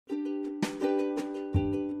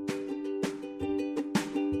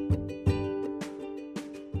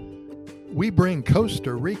We bring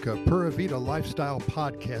Costa Rica Pura Vida Lifestyle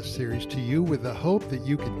podcast series to you with the hope that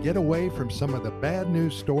you can get away from some of the bad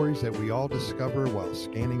news stories that we all discover while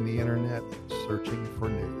scanning the internet and searching for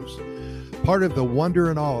news. Part of the wonder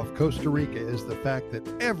and awe of Costa Rica is the fact that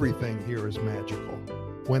everything here is magical.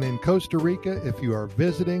 When in Costa Rica, if you are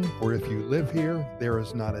visiting or if you live here, there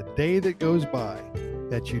is not a day that goes by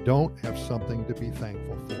that you don't have something to be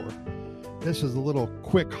thankful for. This is a little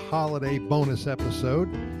quick holiday bonus episode.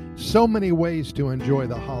 So many ways to enjoy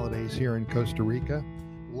the holidays here in Costa Rica.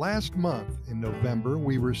 Last month in November,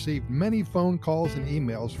 we received many phone calls and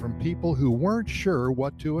emails from people who weren't sure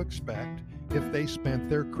what to expect if they spent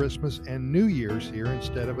their Christmas and New Year's here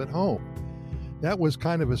instead of at home. That was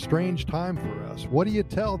kind of a strange time for us. What do you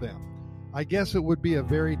tell them? I guess it would be a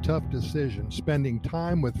very tough decision, spending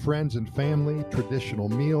time with friends and family, traditional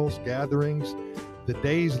meals, gatherings, the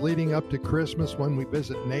days leading up to Christmas when we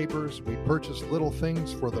visit neighbors. We purchase little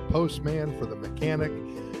things for the postman, for the mechanic,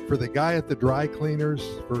 for the guy at the dry cleaners,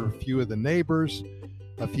 for a few of the neighbors,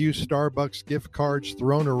 a few Starbucks gift cards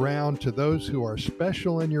thrown around to those who are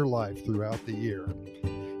special in your life throughout the year.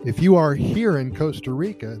 If you are here in Costa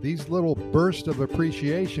Rica, these little bursts of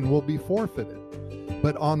appreciation will be forfeited.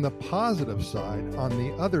 But on the positive side, on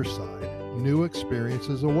the other side, new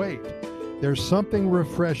experiences await. There's something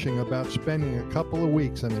refreshing about spending a couple of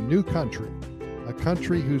weeks in a new country, a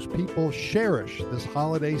country whose people cherish this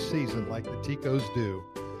holiday season like the Ticos do.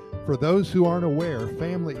 For those who aren't aware,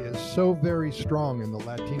 family is so very strong in the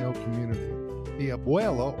Latino community. The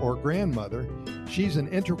abuela, or grandmother, she's an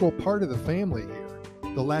integral part of the family here.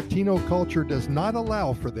 The Latino culture does not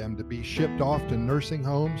allow for them to be shipped off to nursing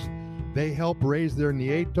homes. They help raise their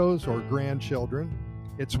nietos, or grandchildren.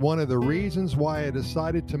 It's one of the reasons why I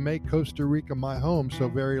decided to make Costa Rica my home so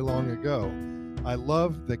very long ago. I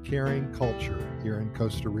love the caring culture here in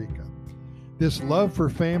Costa Rica. This love for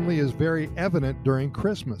family is very evident during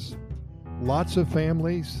Christmas. Lots of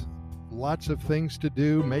families, lots of things to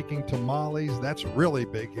do, making tamales. That's really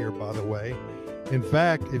big here, by the way. In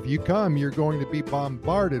fact, if you come, you're going to be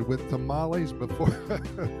bombarded with tamales before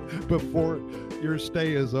your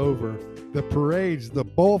stay is over. The parades, the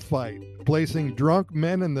bullfight, placing drunk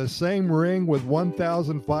men in the same ring with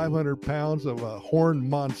 1,500 pounds of a horned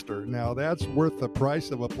monster. Now that's worth the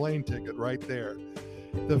price of a plane ticket right there.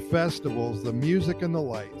 The festivals, the music, and the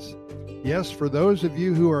lights. Yes, for those of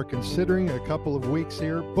you who are considering a couple of weeks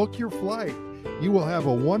here, book your flight. You will have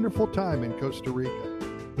a wonderful time in Costa Rica.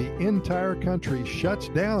 The entire country shuts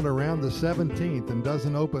down around the 17th and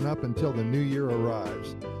doesn't open up until the new year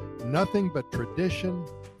arrives. Nothing but tradition,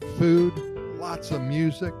 food, lots of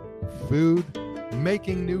music, food,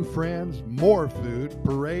 making new friends, more food,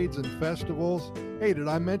 parades and festivals. Hey, did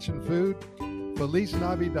I mention food? Feliz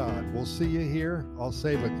Navidad. We'll see you here. I'll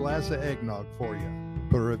save a glass of eggnog for you.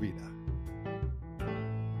 Pura Vida.